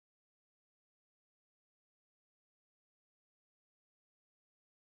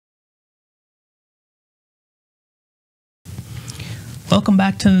Welcome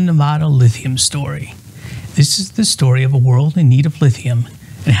back to the Nevada Lithium story. This is the story of a world in need of lithium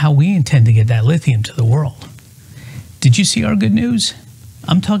and how we intend to get that lithium to the world. Did you see our good news?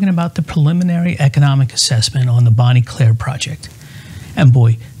 I'm talking about the Preliminary Economic Assessment on the Bonnie Claire project. And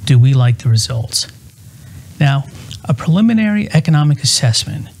boy, do we like the results. Now, a Preliminary Economic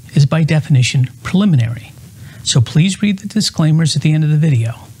Assessment is by definition preliminary. So please read the disclaimers at the end of the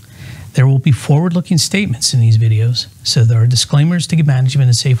video. There will be forward-looking statements in these videos, so there are disclaimers to give management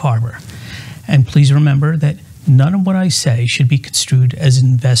a safe harbor. And please remember that none of what I say should be construed as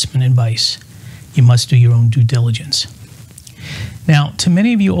investment advice. You must do your own due diligence. Now, to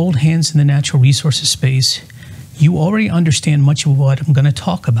many of you old hands in the natural resources space, you already understand much of what I'm going to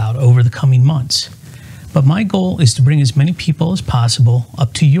talk about over the coming months. But my goal is to bring as many people as possible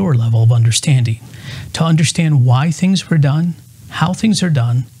up to your level of understanding, to understand why things were done, how things are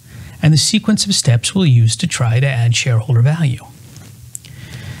done, and the sequence of steps we'll use to try to add shareholder value.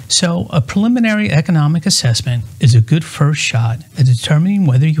 So, a preliminary economic assessment is a good first shot at determining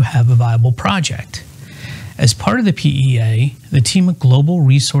whether you have a viable project. As part of the PEA, the team of Global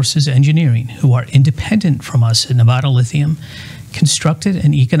Resources Engineering, who are independent from us at Nevada Lithium, constructed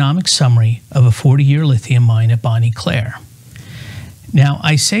an economic summary of a 40-year lithium mine at Bonnie Claire. Now,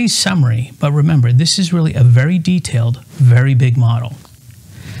 I say summary, but remember, this is really a very detailed, very big model.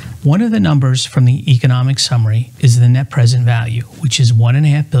 One of the numbers from the economic summary is the net present value, which is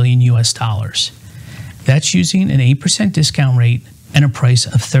 $1.5 billion US. That's using an 8% discount rate and a price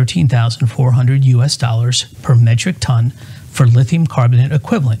of $13,400 US per metric ton for lithium carbonate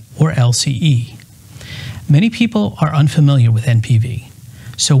equivalent, or LCE. Many people are unfamiliar with NPV.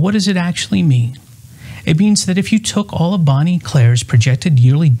 So what does it actually mean? It means that if you took all of Bonnie Claire's projected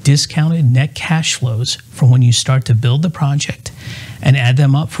yearly discounted net cash flows from when you start to build the project and add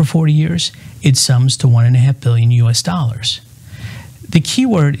them up for 40 years, it sums to $1.5 billion US. The key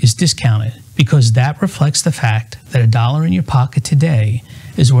word is discounted because that reflects the fact that $1 in your pocket today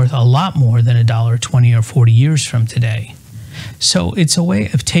is worth a lot more than $1 20 or 40 years from today. So it's a way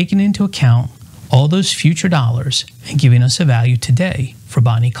of taking into account all those future dollars and giving us a value today for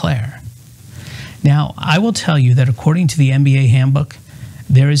Bonnie Claire. Now, I will tell you that according to the MBA handbook,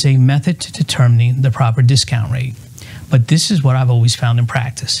 there is a method to determining the proper discount rate. But this is what I've always found in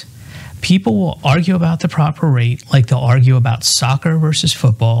practice. People will argue about the proper rate like they'll argue about soccer versus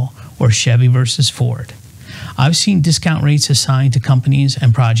football or Chevy versus Ford. I've seen discount rates assigned to companies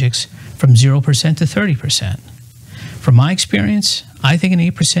and projects from 0% to 30%. From my experience, I think an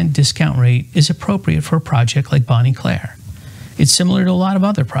 8% discount rate is appropriate for a project like Bonnie Claire. It's similar to a lot of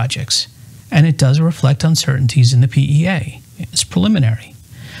other projects, and it does reflect uncertainties in the PEA. It's preliminary.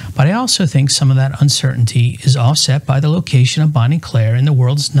 But I also think some of that uncertainty is offset by the location of Bonnie Claire in the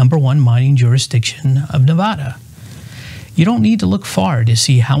world's #1 mining jurisdiction of Nevada. You don't need to look far to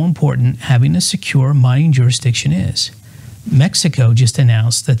see how important having a secure mining jurisdiction is. Mexico just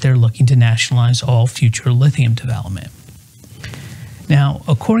announced that they're looking to nationalize all future lithium development. Now,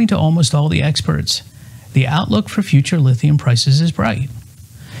 according to almost all the experts, the outlook for future lithium prices is bright.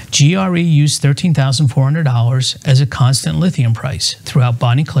 GRE used $13,400 as a constant lithium price throughout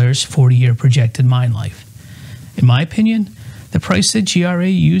Bonnie Claire's 40-year projected mine life. In my opinion, the price that GRE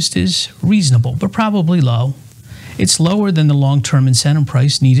used is reasonable, but probably low. It's lower than the long-term incentive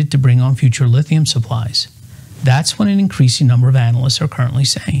price needed to bring on future lithium supplies. That's what an increasing number of analysts are currently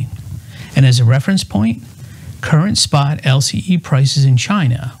saying. And as a reference point, current spot LCE prices in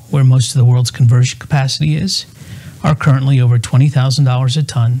China, where most of the world's conversion capacity is, are currently over $20,000 a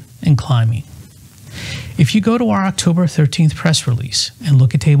ton and climbing. If you go to our October 13th press release and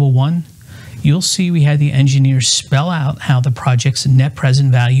look at Table 1, you'll see we had the engineers spell out how the project's net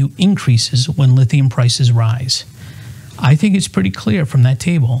present value increases when lithium prices rise. I think it's pretty clear from that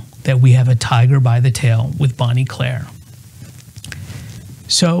table that we have a tiger by the tail with Bonnie Claire.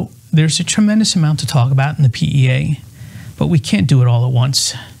 So there's a tremendous amount to talk about in the PEA, but we can't do it all at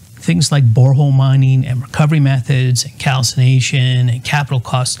once. Things like borehole mining and recovery methods and calcination and capital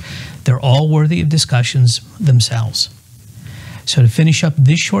costs, they're all worthy of discussions themselves. So to finish up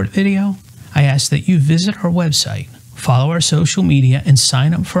this short video, I ask that you visit our website, follow our social media, and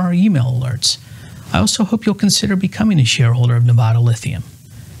sign up for our email alerts. I also hope you'll consider becoming a shareholder of Nevada Lithium.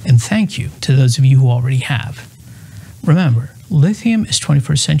 And thank you to those of you who already have. Remember, lithium is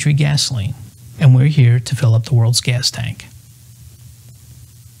 21st century gasoline, and we're here to fill up the world's gas tank.